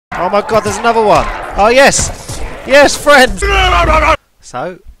Oh my god, there's another one! Oh yes! Yes, friends!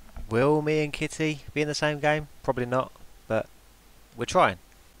 So, will me and Kitty be in the same game? Probably not, but we're trying.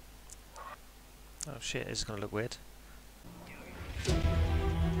 Oh shit, this is gonna look weird.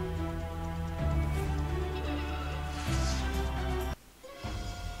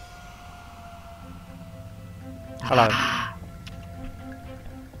 Hello.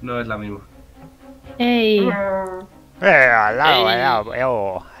 No es la misma. Hey. Hey,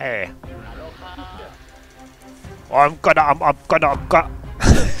 hello, hey. I'm gonna.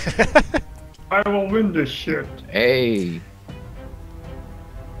 I will win this shit. Hey.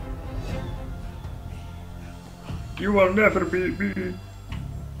 You will never beat me.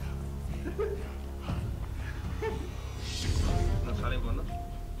 No salimos, ¿no?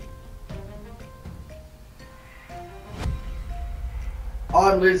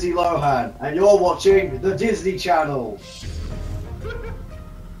 I'm Lindsay Lohan, and you're watching the Disney Channel.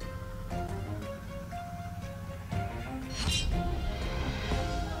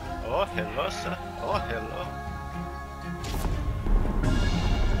 Oh, hello, sir. Oh, hello.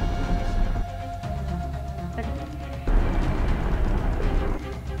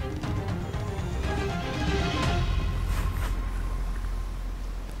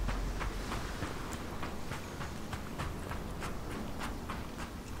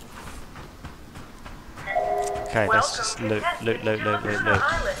 Okay, let's just loot. Cuna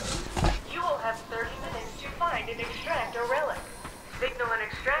Island. You will have 30 minutes to find and extract a relic. Signal an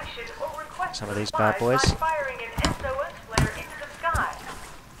extraction or request Some of these bad boys. by firing an SOS flare into the sky.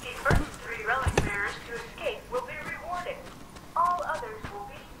 The first 3 relic bearers to escape will be rewarded. All others will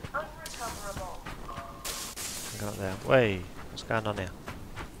be unrecoverable. Got there. Wait, what's going on here?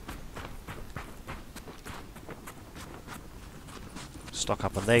 Stock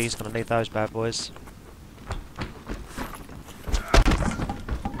up on these. Gonna need those bad boys.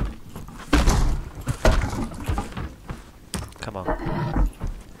 Come on.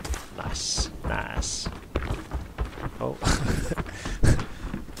 Nice. Nice. Oh.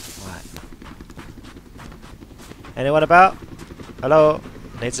 Right. Anyone about? Hello?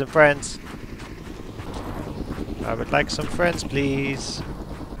 Need some friends. I would like some friends, please.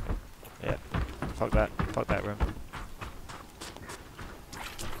 Yeah. Fuck that. Fuck that room.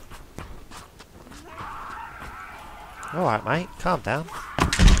 Alright, mate. Calm down.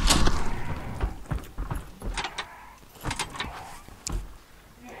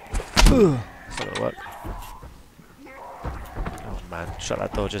 That's not gonna work. Oh man, shut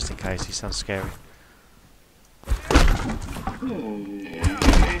that door just in case, he sounds scary.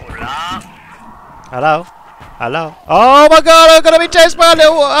 Hello? Hello? Oh my god, I'm gonna be chased by a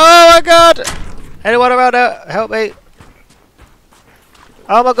little... Oh my god! Anyone around there? Help me!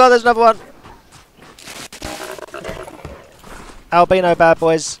 Oh my god, there's another one! Albino bad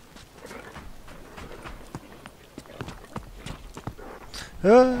boys.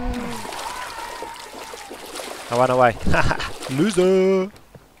 I ran away. Loser!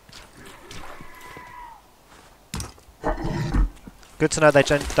 Good to know they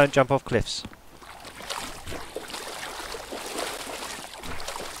don't jump off cliffs.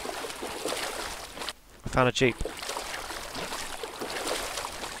 I found a jeep.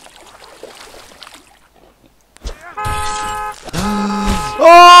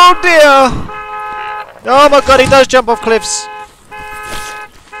 Oh dear! Oh my god, he does jump off cliffs!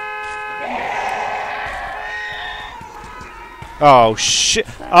 Oh shit!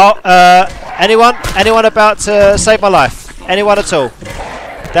 Oh, anyone about to save my life? Anyone at all?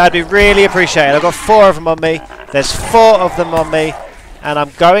 That'd be really appreciated. I've got 4 of them on me. There's 4 of them on me, and I'm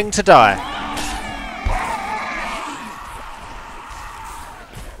going to die.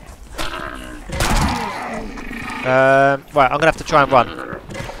 Right, I'm gonna have to try and run.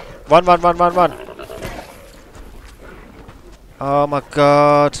 Run! Oh my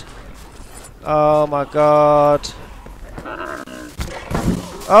god! Oh my god!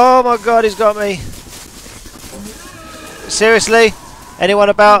 Oh my god, he's got me! Seriously? Anyone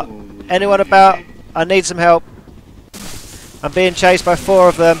about? Anyone about? I need some help. I'm being chased by 4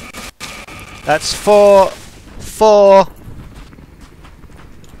 of them. That's 4. Oh,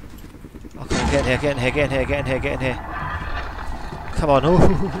 get in here. Come on.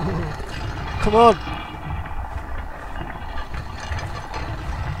 Come on.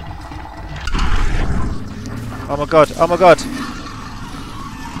 Oh my god.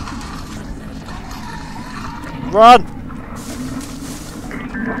 Run!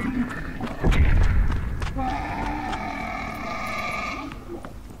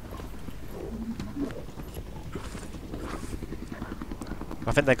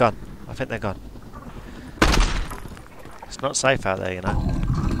 I think they're gone. It's not safe out there, you know.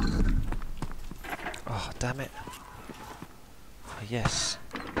 damn it. Oh, yes.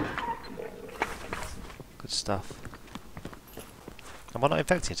 Good stuff. Am I not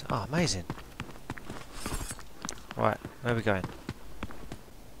infected? Oh, amazing. Right, where are we going?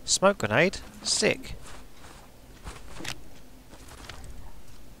 Smoke grenade? Sick.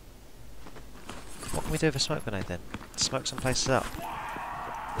 What can we do with a smoke grenade then? Smoke some places up.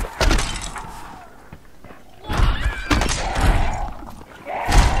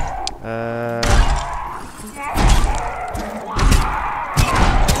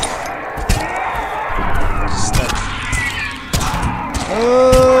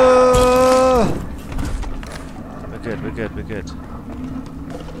 We're good.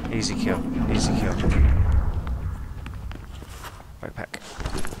 Easy kill, easy kill. Right pack.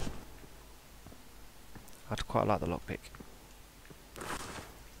 I'd quite like the lockpick.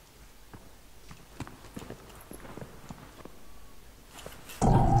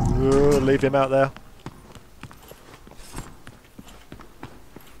 Leave him out there.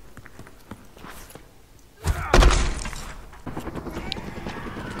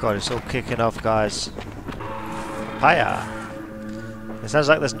 God, it's all kicking off, guys. Hiya! It sounds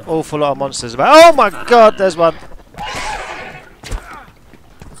like there's an awful lot of monsters about. Oh my God, there's one!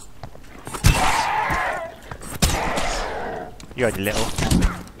 You only little.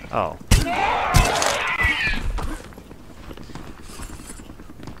 Oh.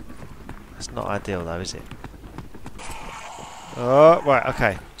 That's not ideal though, is it? Oh, right,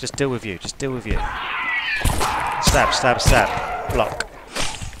 okay. Just deal with you, just deal with you. Stab, stab, stab. Block.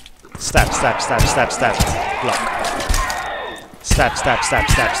 Stab, stab, stab, stab, stab. Block. Stab, stab, stab,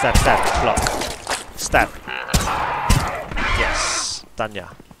 stab, stab, stab. Block. Stab. Yes. Done ya.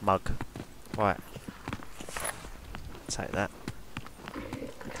 Mug. Right. Take that.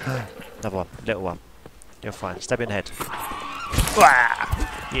 Another one. Little one. You're fine. Stab in the head.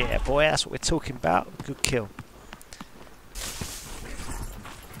 Yeah, boy. That's what we're talking about. Good kill.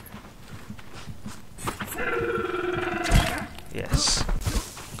 Yes.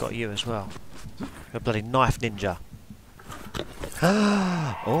 Got you as well. You're a bloody knife ninja.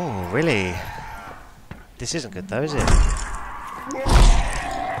 Oh, really? This isn't good though, is it?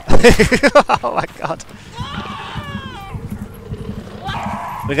 Oh my God.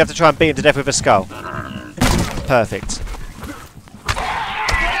 We're going to have to try and beat him to death with a skull. Perfect.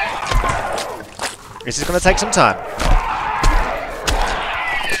 This is going to take some time.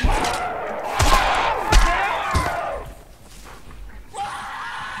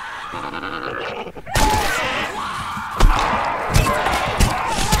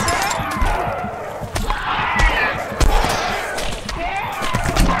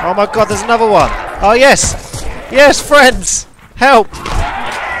 Oh my God, there's another one. Oh yes. Yes, friends. Help.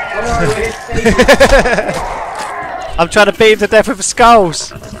 I'm trying to beat him to death with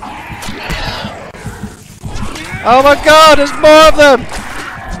skulls. Oh my God, there's more of them.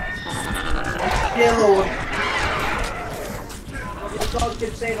 Dear Lord. Your God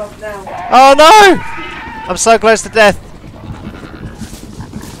can save us now. Oh no. I'm so close to death.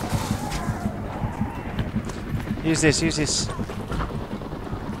 Use this, use this.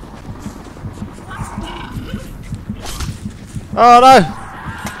 Oh no!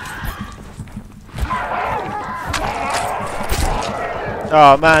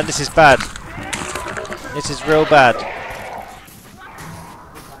 Oh man, this is bad. This is real bad.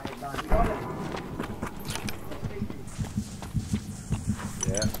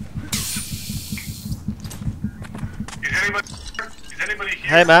 Yeah. Is anybody here?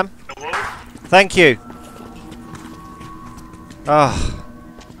 Hey ma'am. Hello? Thank you. Oh.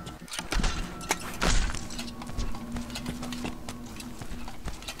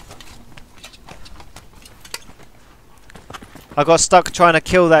 I got stuck trying to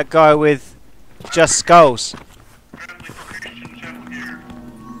kill that guy with just skulls. Friendly Christian chap here.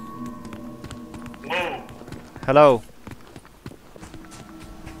 Whoa. Hello.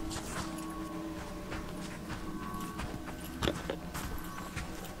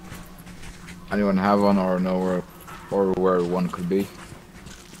 Anyone have one or know where one could be?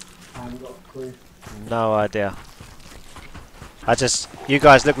 I haven't got a clue. No idea. You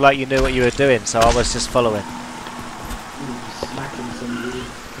guys looked like you knew what you were doing, so I was just following. Smacking somebody.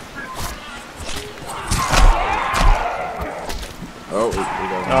 Oh, we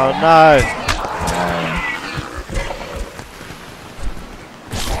got one. Oh no!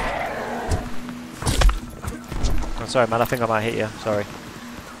 I'm sorry man, I think I might hit you, sorry.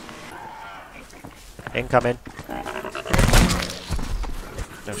 Incoming.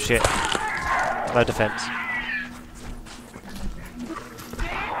 No shit. No defense.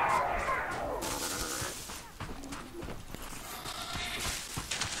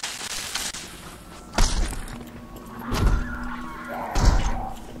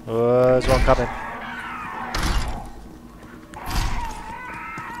 Oh, there's one coming.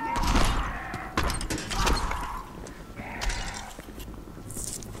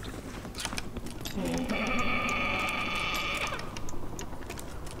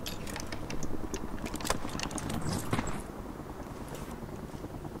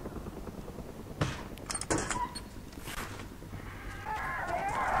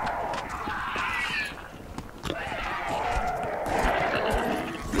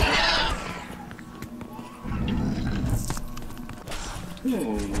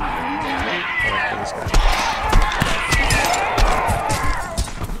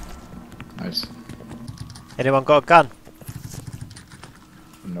 Nice. Anyone got a gun?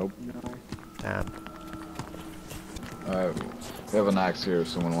 Nope. Damn. We have an axe here if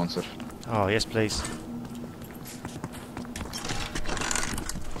someone wants it. Oh, yes, please.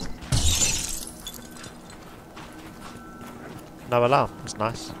 No alarm. That's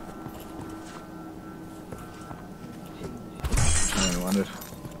nice. Anyone want it?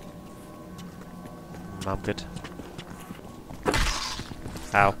 I'm good.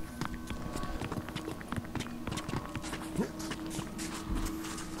 Ow.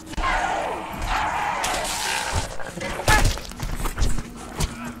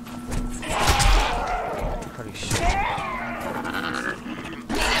 Holy shit.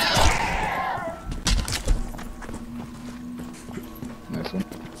 Nice one.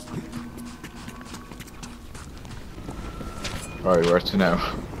 Alright, where to now?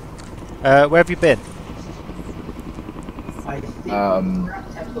 Where have you been? I think we're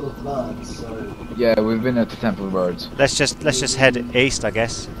at Temple of Blood, so... Yeah, we've been at the Temple of Birds. Let's just head east, I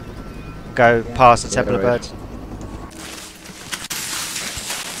guess. Go past the Temple of right. Birds.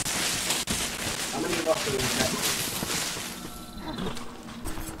 How many of us are in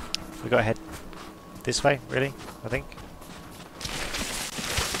the We gotta head this way, really, I think.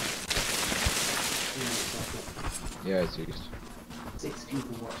 Yeah, it's east. 6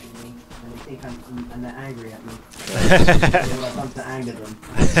 people watching me, and they think and they're angry at me. So I've come to anger them.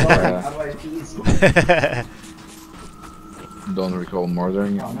 Sorry, how do I appease you? Don't recall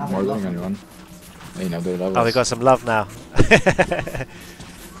murdering anyone. You know, they love us. Oh, we got some love now.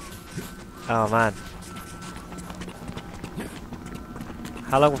 Oh man.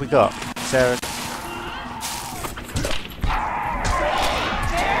 How long have we got, Sarah?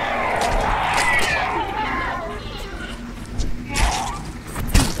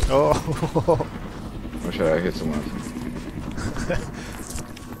 Oh. Or should I hit someone else?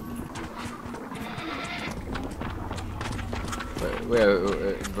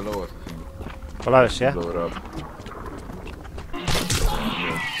 Wait, below us, I think. Below us, yeah? Blow it up.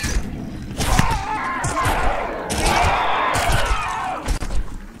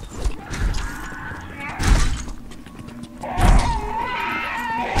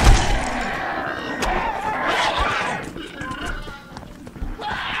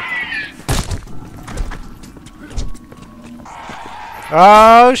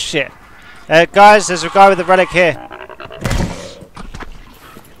 Oh shit! Guys, there's a guy with a relic here.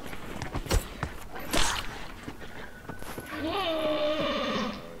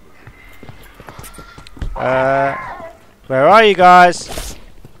 Where are you guys?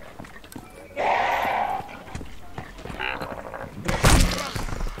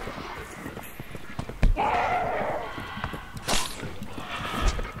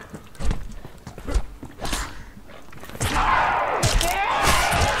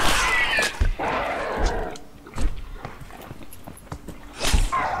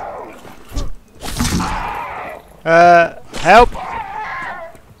 Help!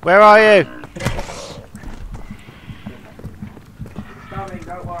 Where are you? It's coming,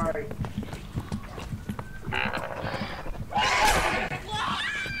 don't worry.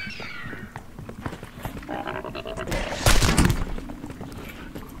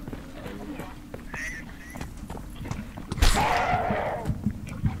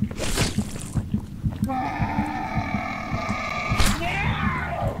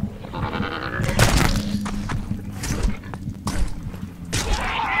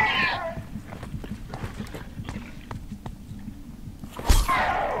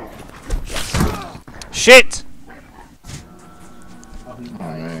 Shit! I'll be Oh,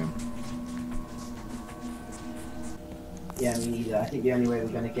 fine. man. Yeah, me neither. I think the only way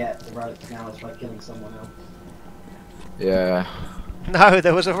we're going to get the relics now is by killing someone else. Yeah. No,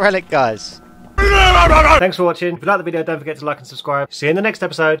 there was a relic, guys. Thanks for watching. If you like the video, don't forget to like and subscribe. See you in the next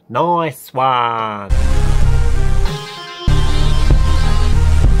episode. Nice one.